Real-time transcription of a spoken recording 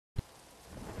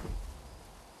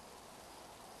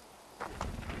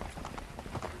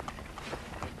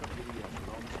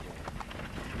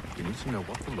to know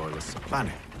what the Loyalists are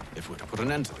planning, if we're to put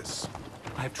an end to this.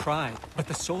 I've tried, but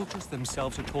the soldiers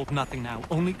themselves are told nothing now,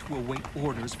 only to await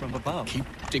orders from above. Keep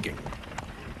digging.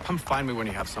 Come find me when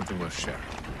you have something worth sharing.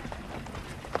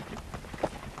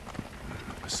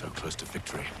 We're so close to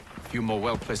victory. A few more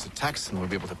well-placed attacks and we'll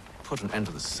be able to put an end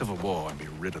to the Civil War and be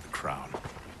rid of the Crown.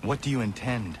 What do you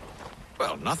intend?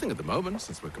 Well, nothing at the moment,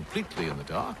 since we're completely in the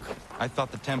dark. I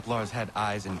thought the Templars had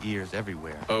eyes and ears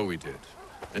everywhere. Oh, we did.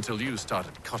 Until you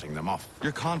started cutting them off.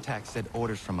 Your contact said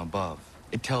orders from above.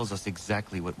 It tells us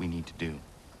exactly what we need to do.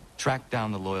 Track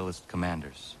down the Loyalist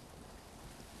commanders.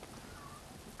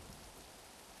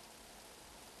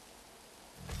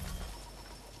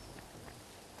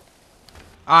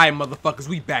 Alright, motherfuckers,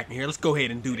 we back in here. Let's go ahead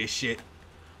and do this shit.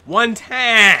 One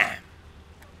time.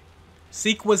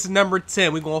 Sequence number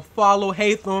 10. We're going to follow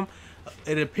Hatham.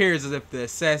 It appears as if the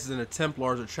Assassins and the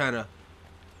Templars are trying to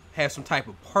have some type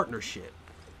of partnership.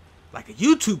 Like a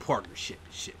YouTube partnership.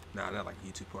 Shit. Nah, not like a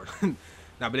YouTube partner.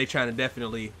 Nah, but they trying to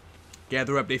definitely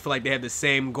gather up. They feel like they have the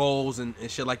same goals and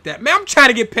shit like that. Man, I'm trying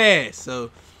to get past.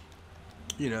 So,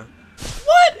 you know.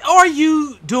 What are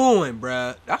you doing,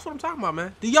 bruh? That's what I'm talking about,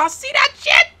 man. Do y'all see that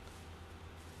shit?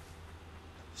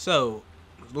 So,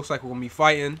 it looks like we're going to be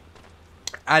fighting.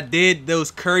 I did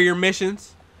those courier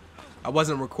missions. I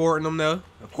wasn't recording them, though.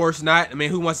 Of course not. I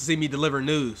mean, who wants to see me deliver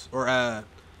news or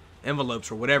envelopes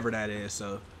or whatever that is?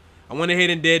 So, I went ahead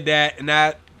and did that. And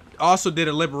I also did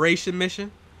a liberation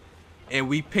mission. And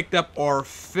we picked up our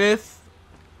 5th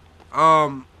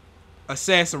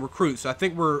assassin recruit. So, I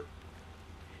think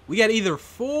we got either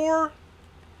 4.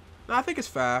 No, I think it's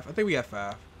 5. I think we got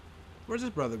 5. Where's this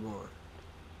brother going?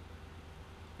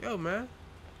 Yo, man.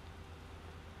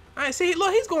 I ain't see.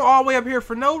 Look, he's going all the way up here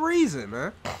for no reason,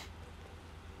 man.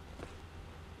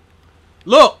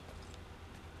 Look.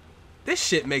 This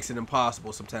shit makes it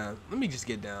impossible sometimes. Let me just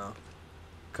get down.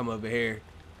 Come over here.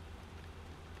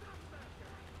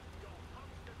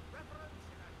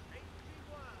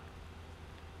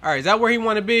 Alright, is that where he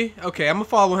want to be? Okay, I'm going to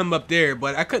follow him up there,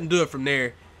 but I couldn't do it from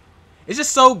there. It's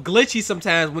just so glitchy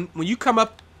sometimes when you come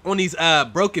up on these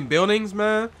broken buildings,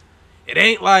 man. It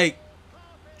ain't like...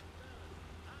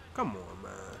 Come on,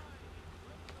 man.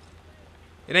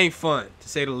 It ain't fun, to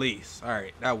say the least.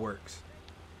 Alright, that works.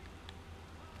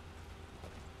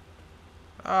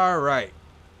 Alright.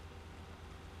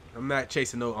 I'm not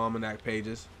chasing no almanac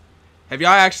pages. Have y'all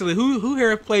actually... Who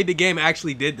here played the game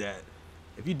actually did that?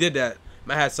 If you did that...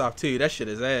 My hat's off to you. That shit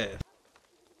is ass.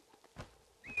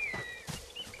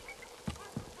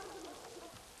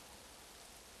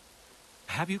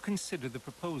 Have you considered the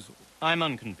proposal? I'm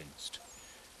unconvinced.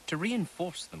 To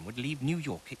reinforce them would leave New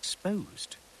York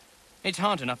exposed. It's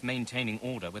hard enough maintaining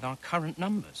order with our current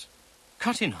numbers.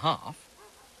 Cut in half.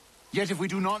 Yet if we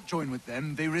do not join with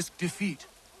them, they risk defeat.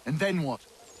 And then what?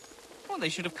 Well, they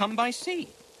should have come by sea.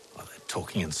 Well, they're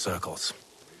talking in circles.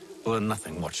 We'll learn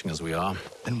nothing watching as we are.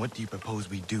 Then what do you propose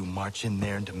we do? March in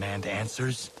there and demand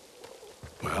answers?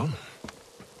 Well,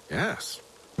 yes.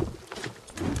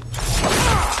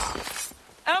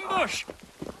 Ambush!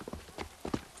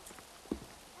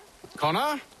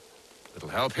 Connor? Little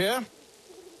help here?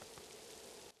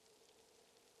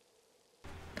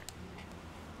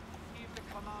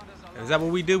 Is that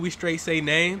what we do? We straight say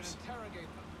names?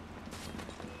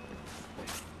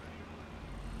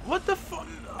 What the fuck?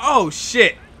 Oh,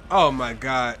 shit. Oh, my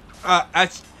God.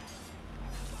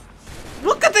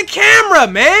 Look at the camera,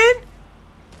 man!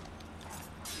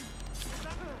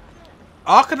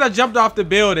 All because I jumped off the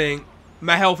building,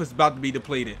 my health is about to be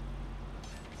depleted.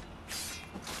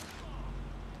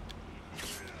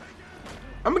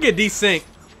 I'm gonna get desynced.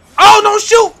 Oh, no,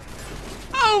 shoot!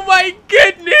 Oh, my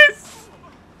goodness!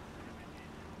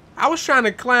 I was trying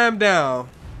to climb down.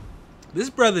 This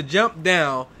brother jumped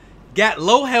down, got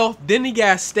low health, then he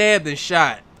got stabbed and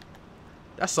shot.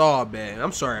 That's all bad.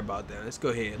 I'm sorry about that. Let's go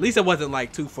ahead. At least it wasn't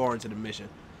like too far into the mission.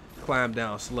 Climb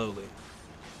down slowly.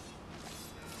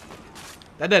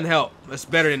 That doesn't help. That's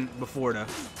better than before though.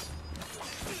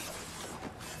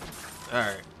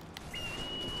 Alright.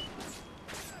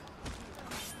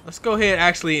 Let's go ahead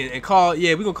actually and call,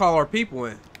 yeah, we're gonna call our people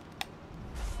in.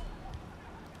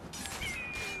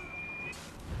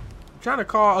 I'm trying to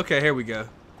call, okay, here we go.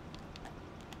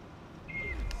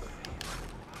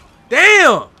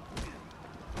 Damn!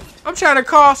 I'm trying to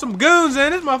call some goons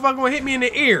in. This motherfucker gonna hit me in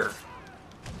the ear.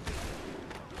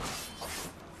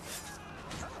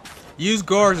 Use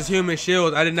guards as human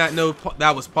shields. I did not know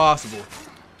that was possible.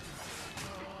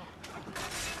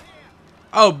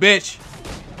 Oh, bitch.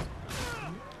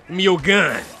 Give me your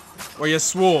gun. Or your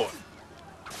sword.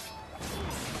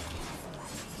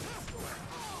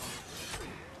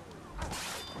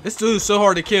 This dude's so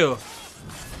hard to kill.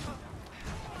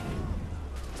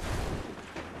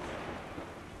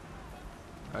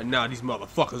 Now these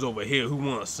motherfuckers over here who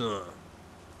want some.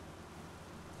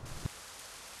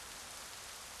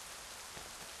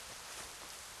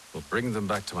 We'll bring them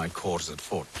back to my quarters at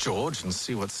Fort George and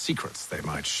see what secrets they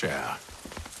might share.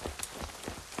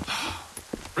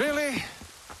 Really?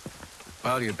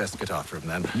 Well, you'd best get after him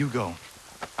then. You go.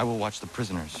 I will watch the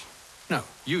prisoners. No,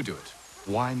 you do it.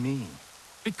 Why me?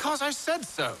 Because I said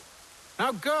so.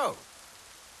 Now go.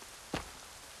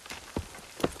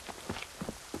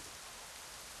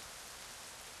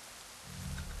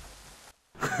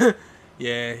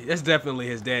 Yeah, that's definitely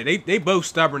his dad. They both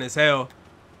stubborn as hell.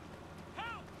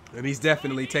 And he's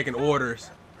definitely taking orders.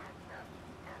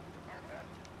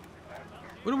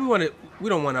 What do we want to... We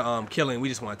don't want to kill him. We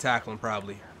just want to tackle him,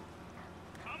 probably.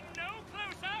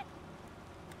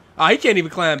 Oh, he can't even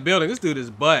climb a building. This dude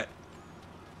is butt.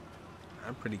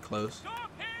 I'm pretty close.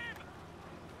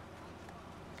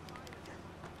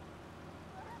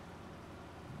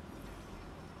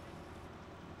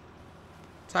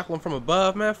 Tackle him from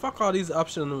above, man. Fuck all these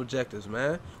optional objectives,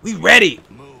 man. We ready.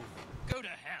 Move. Go to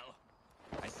hell.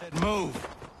 I said move.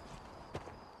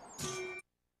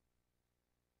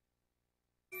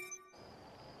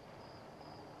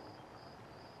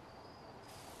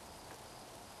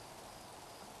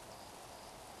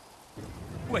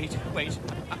 Wait.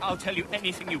 I'll tell you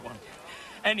anything you want.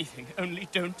 Anything, only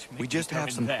don't make We just me go have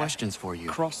in some there. questions for you.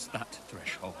 Cross that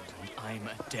threshold, and I'm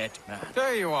a dead man.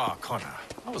 There you are, Connor.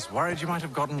 I was worried you might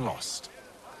have gotten lost.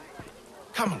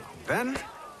 Come along, then.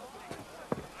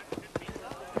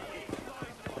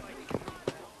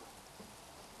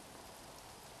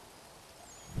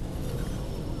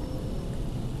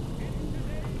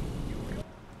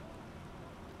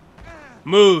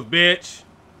 Move, bitch.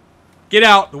 Get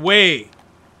out the way. All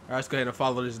right, let's go ahead and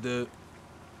follow this dude.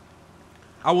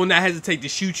 I will not hesitate to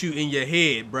shoot you in your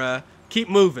head, bruh. Keep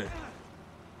moving.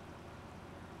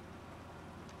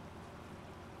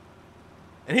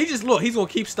 And he just, look, he's going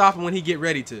to keep stopping when he get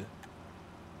ready to.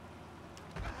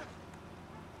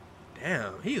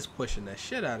 Damn, he is pushing that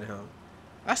shit out of him.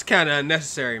 That's kind of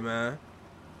unnecessary, man.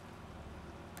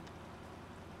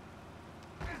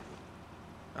 All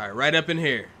right, right up in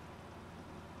here.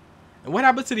 And what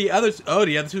happened to the other? Oh,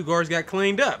 the other two guards got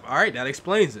cleaned up. All right, that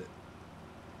explains it.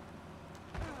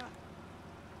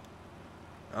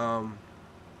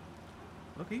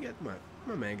 Look, he got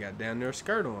my man got down there a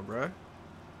skirt on, bro.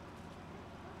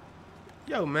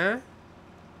 Yo, man,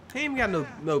 he ain't got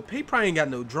no. He probably ain't got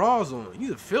no drawers on.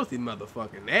 You a filthy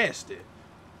motherfucker, nasty.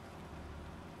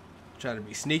 Trying to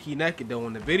be sneaky naked though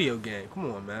in the video game.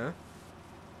 Come on, man.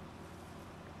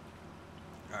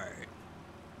 All right.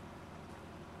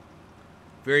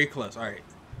 Very close. All right.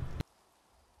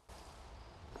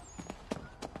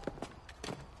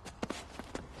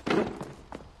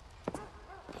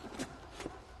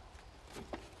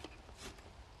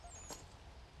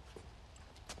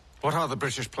 What are the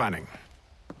British planning?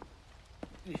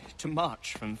 To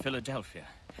march from Philadelphia.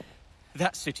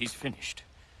 That city's finished.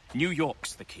 New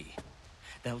York's the key.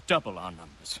 They'll double our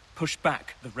numbers, push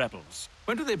back the rebels.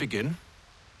 When do they begin?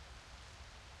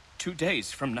 2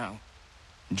 days from now.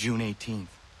 June 18th.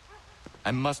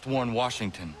 I must warn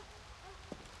Washington.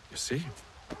 You see?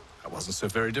 That wasn't so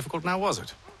very difficult now, was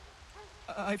it?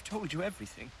 I've told you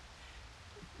everything.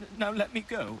 Now let me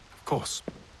go. Of course.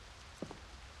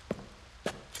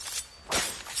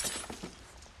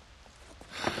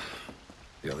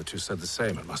 The other two said the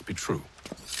same. It must be true.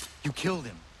 You killed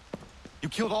him. You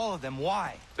killed all of them.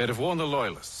 Why? They'd have warned the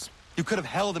Loyalists. You could have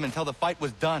held them until the fight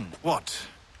was done. What?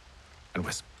 And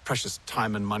waste precious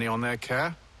time and money on their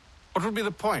care? What would be the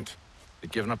point?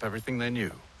 They'd given up everything they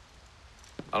knew.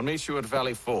 I'll meet you at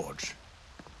Valley Forge.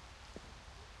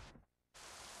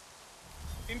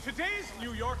 In today's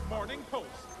New York Morning Post.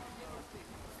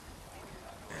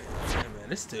 Yeah, man,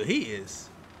 this dude, he's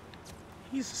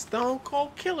a stone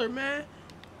cold killer, man.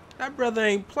 That brother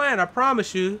ain't playing, I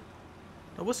promise you.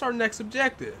 Now, what's our next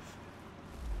objective?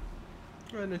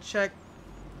 We're gonna check.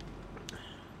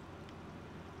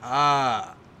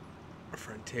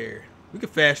 Frontier. We can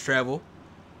fast travel.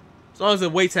 As long as the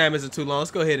wait time isn't too long, let's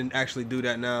go ahead and actually do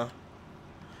that now.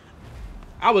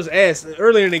 I was asked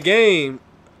earlier in the game,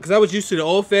 because I was used to the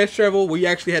old fast travel where you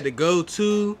actually had to go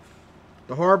to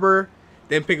the harbor,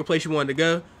 then pick a place you wanted to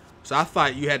go. So I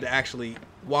thought you had to actually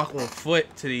walk on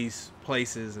foot to these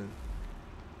places, and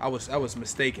I was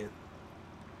mistaken.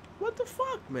 What the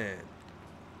fuck, man?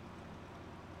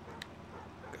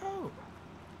 Go.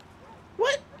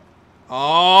 What?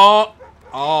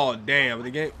 Oh, damn. The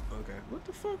game. Okay. What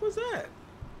the fuck was that?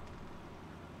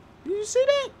 Did you see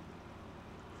that?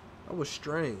 That was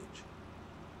strange.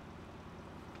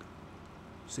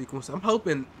 Sequence. I'm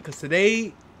hoping, because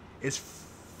today is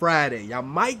Friday. Y'all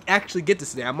might actually get this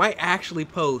today. I might actually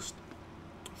post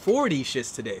 4 of these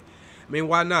shits today. I mean,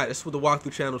 why not? That's what the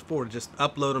walkthrough channel is for, to just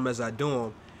upload them as I do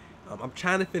them. I'm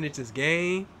trying to finish this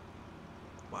game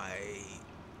by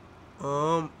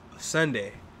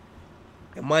Sunday.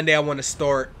 And Monday I want to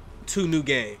start 2 new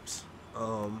games.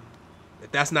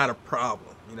 If that's not a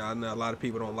problem. You know, I know a lot of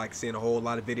people don't like seeing a whole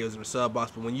lot of videos in the sub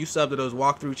box, but when you sub to those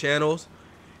walkthrough channels,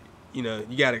 you know,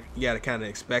 you gotta kind of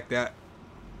expect that.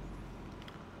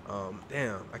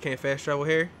 Damn, I can't fast travel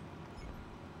here.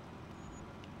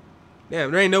 Damn,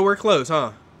 there ain't nowhere close,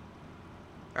 huh?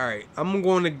 All right, I'm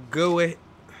going to go ahead.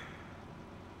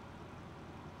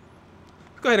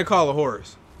 Let's go ahead and call a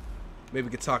horse. Maybe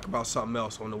we could talk about something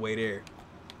else on the way there.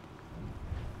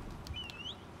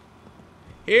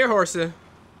 Here, horsey.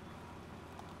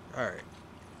 All right.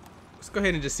 Let's go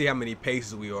ahead and just see how many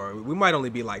paces we are. We might only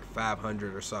be like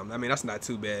 500 or something. I mean, that's not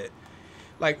too bad.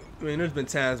 Like, I mean, there's been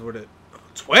times where the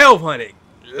 1,200.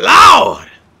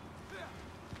 Lord!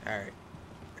 All right.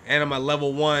 And I'm at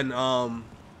level 1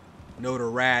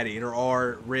 notoriety. There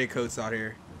are red coats out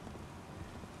here.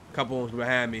 A couple ones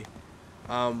behind me.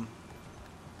 But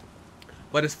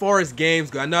as far as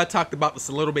games go, I know I talked about this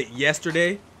a little bit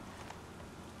yesterday.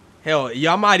 Hell,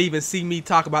 y'all might even see me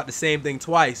talk about the same thing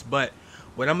twice. But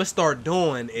what I'm going to start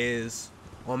doing is,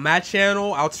 on my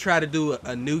channel, I'll try to do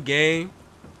a new game.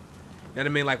 You know what I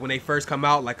mean? Like when they first come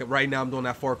out. Like right now I'm doing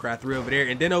that Far Cry 3 over there.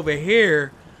 And then over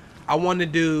here, I want to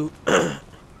do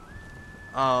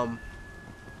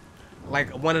like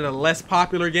one of the less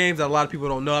popular games that a lot of people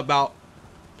don't know about,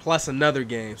 plus another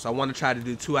game. So I want to try to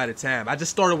do 2 at a time. I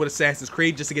just started with Assassin's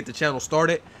Creed just to get the channel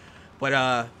started.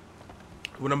 But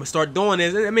what I'm gonna start doing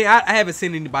is, I mean, I haven't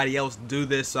seen anybody else do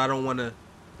this, so I don't want to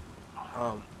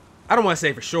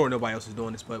say for sure nobody else is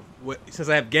doing this. But since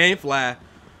I have GameFly,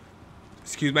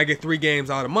 excuse me, I get 3 games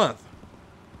out a month.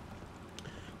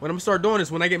 What I'm gonna start doing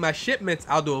is when I get my shipments,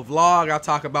 I'll do a vlog. I'll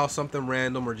talk about something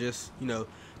random, or just, you know,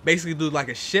 basically do like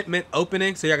a shipment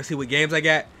opening so y'all can see what games I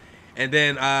got. And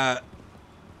then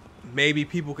maybe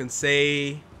people can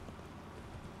say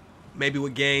maybe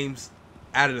what games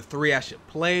out of the 3 I should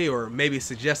play, or maybe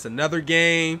suggest another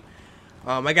game.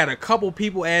 I got a couple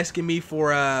people asking me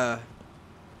for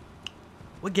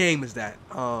what game is that?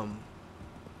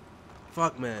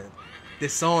 Fuck, man,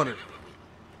 Dishonored.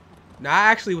 Now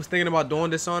I actually was thinking about doing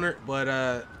Dishonored, but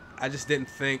I just didn't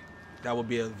think that would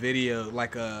be a video,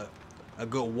 like a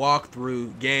good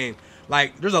walkthrough game.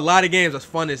 Like, there's a lot of games that's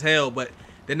fun as hell, but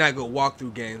they're not good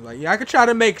walkthrough games. Like, yeah, I could try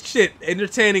to make shit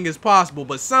entertaining as possible,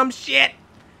 but some shit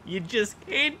you just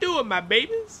can't do it, my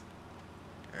babies.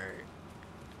 Alright.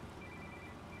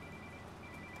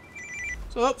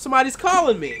 So, somebody's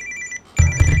calling me.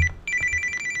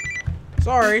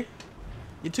 Sorry.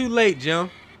 You're too late,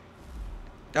 Jim.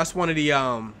 That's one of the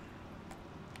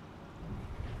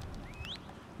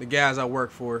guys I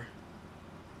work for.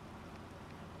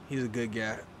 He's a good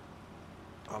guy.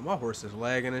 Oh, my horse is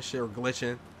lagging and shit, or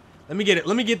glitching. Let me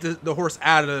get the horse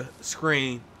out of the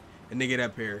screen and then get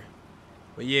up here.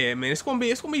 But yeah, man, it's gonna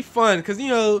be fun, because, you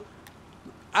know,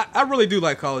 I really do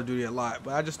like Call of Duty a lot,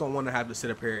 but I just don't want to have to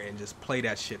sit up here and just play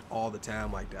that shit all the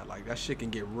time like that. Like, that shit can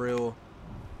get real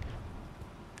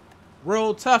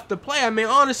tough to play. I mean,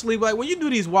 honestly, like, when you do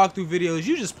these walkthrough videos,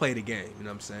 you just play the game. You know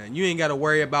what I'm saying? You ain't got to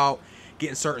worry about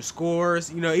getting certain scores.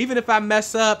 You know, even if I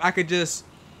mess up, I could just,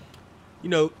 you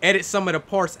know, edit some of the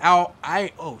parts out.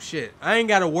 Oh shit, I ain't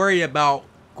got to worry about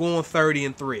going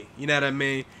 30-3. You know what I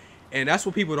mean? And that's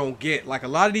what people don't get. Like, a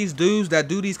lot of these dudes that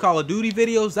do these Call of Duty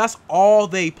videos, that's all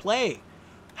they play.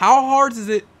 How hard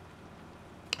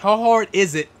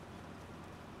is it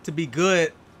to be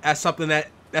good at something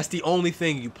that's the only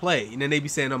thing you play? And then they be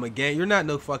saying, I'm a game. You're not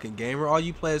no fucking gamer. All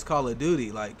you play is Call of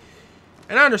Duty. Like,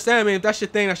 and I understand, I mean, if that's your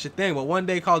thing, that's your thing. But one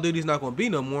day Call of Duty's not going to be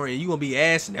no more, and you're going to be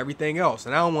ass and everything else.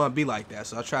 And I don't want to be like that.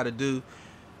 So I try to do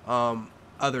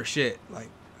other shit. Like,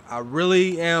 I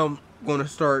really am going to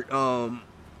start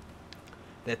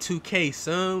that 2K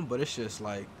soon, but it's just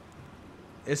like,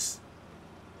 it's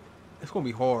gonna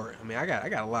be hard. I mean, I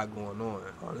got a lot going on,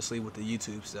 honestly, with the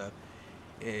YouTube stuff.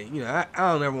 And, you know, I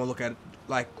don't ever want to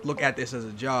look at this as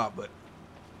a job, but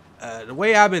the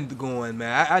way I've been going,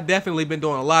 man, I definitely been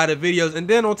doing a lot of videos. And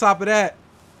then on top of that,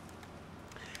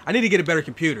 I need to get a better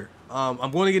computer. I'm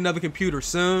going to get another computer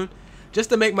soon, just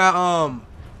to make my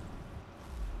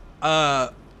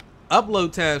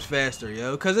upload times faster,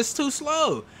 yo, because it's too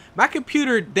slow. My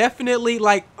computer definitely,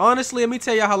 like, honestly, let me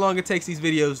tell y'all how long it takes these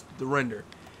videos to render.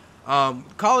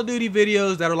 Call of Duty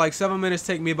videos that are like 7 minutes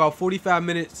take me about 45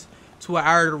 minutes to an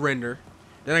hour to render.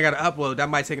 Then I got to upload. That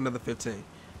might take another 15.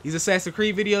 These Assassin's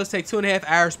Creed videos take 2.5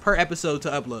 hours per episode to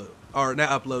upload. Or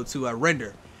not upload, to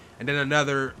render. and then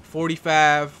another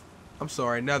 45. I'm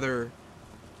sorry, another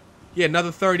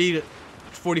 30 to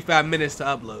 45 minutes to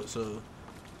upload. So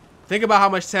think about how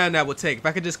much time that would take. If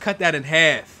I could just cut that in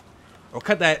half, or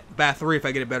cut that by 3 if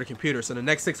I get a better computer. So the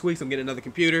next 6 weeks I'm getting another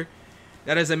computer.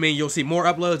 That doesn't mean you'll see more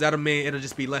uploads. That'll mean it'll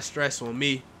just be less stress on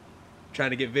me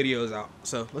trying to get videos out.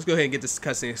 So let's go ahead and get this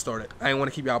cutscene started. I didn't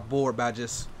want to keep y'all bored by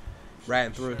just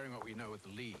riding through. Sharing what we know with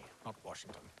Lee, not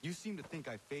Washington. You seem to think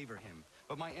I favor him,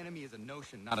 but my enemy is a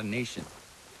notion, not a nation.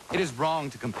 It is wrong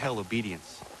to compel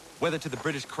obedience, whether to the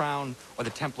British Crown or the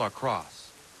Templar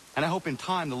Cross. And I hope in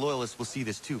time the Loyalists will see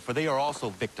this too, for they are also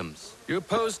victims. You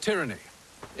oppose tyranny,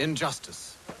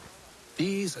 injustice.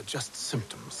 These are just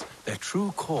symptoms. Their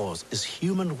true cause is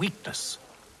human weakness.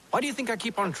 Why do you think I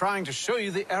keep on trying to show you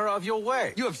the error of your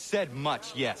way? You have said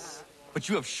much, yes, but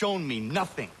you have shown me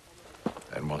nothing.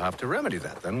 Then we'll have to remedy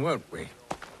that then, won't we?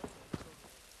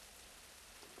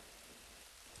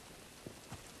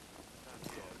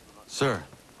 Sir,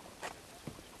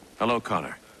 Hello,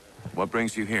 Connor. What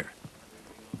brings you here?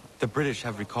 the British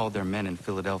have recalled their men in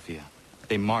Philadelphia.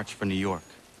 They march for New York.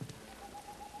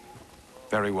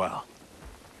 Very well.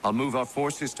 I'll move our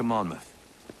forces to Monmouth.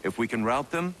 If we can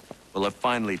rout them, we'll have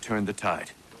finally turned the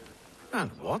tide. And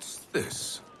what's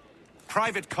this?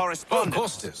 Private Oh, correspondence. of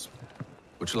course it is.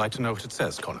 Would you like to know what it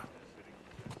says, Connor?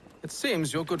 It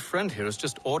seems your good friend here has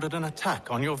just ordered an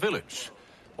attack on your village.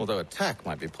 Although attack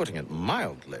might be putting it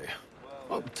mildly.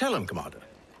 Well, tell him, Commander.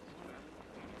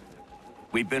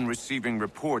 We've been receiving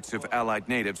reports of Allied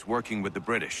natives working with the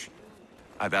British.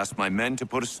 I've asked my men to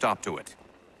put a stop to it.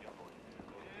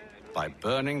 By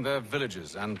burning their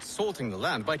villages and salting the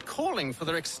land, by calling for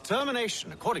their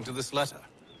extermination, according to this letter.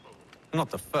 Not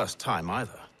the first time,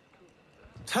 either.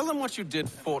 Tell them what you did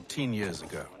 14 years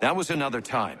ago. That was another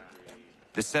time.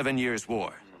 The 7 Years'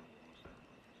 War.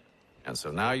 And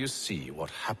so now you see what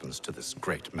happens to this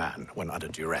great man when under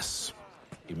duress.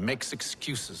 He makes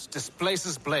excuses,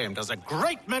 displaces blame, does a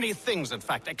great many things, in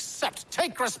fact, except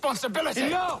take responsibility!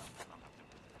 Enough!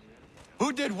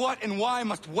 Who did what and why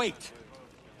must wait.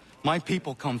 My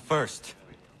people come first.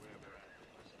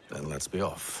 Then let's be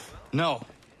off. No.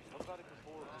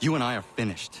 You and I are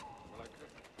finished.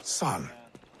 Son.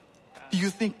 Do you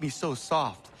think me so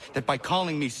soft that by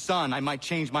calling me son, I might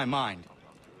change my mind?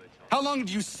 How long did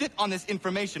you sit on this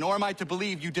information, or am I to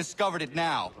believe you discovered it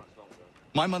now?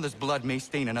 My mother's blood may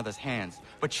stain another's hands,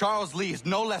 but Charles Lee is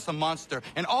no less a monster,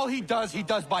 and all he does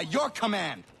by your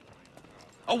command.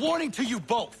 A warning to you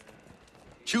both.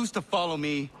 Choose to follow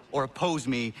me or oppose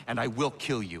me, and I will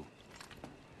kill you.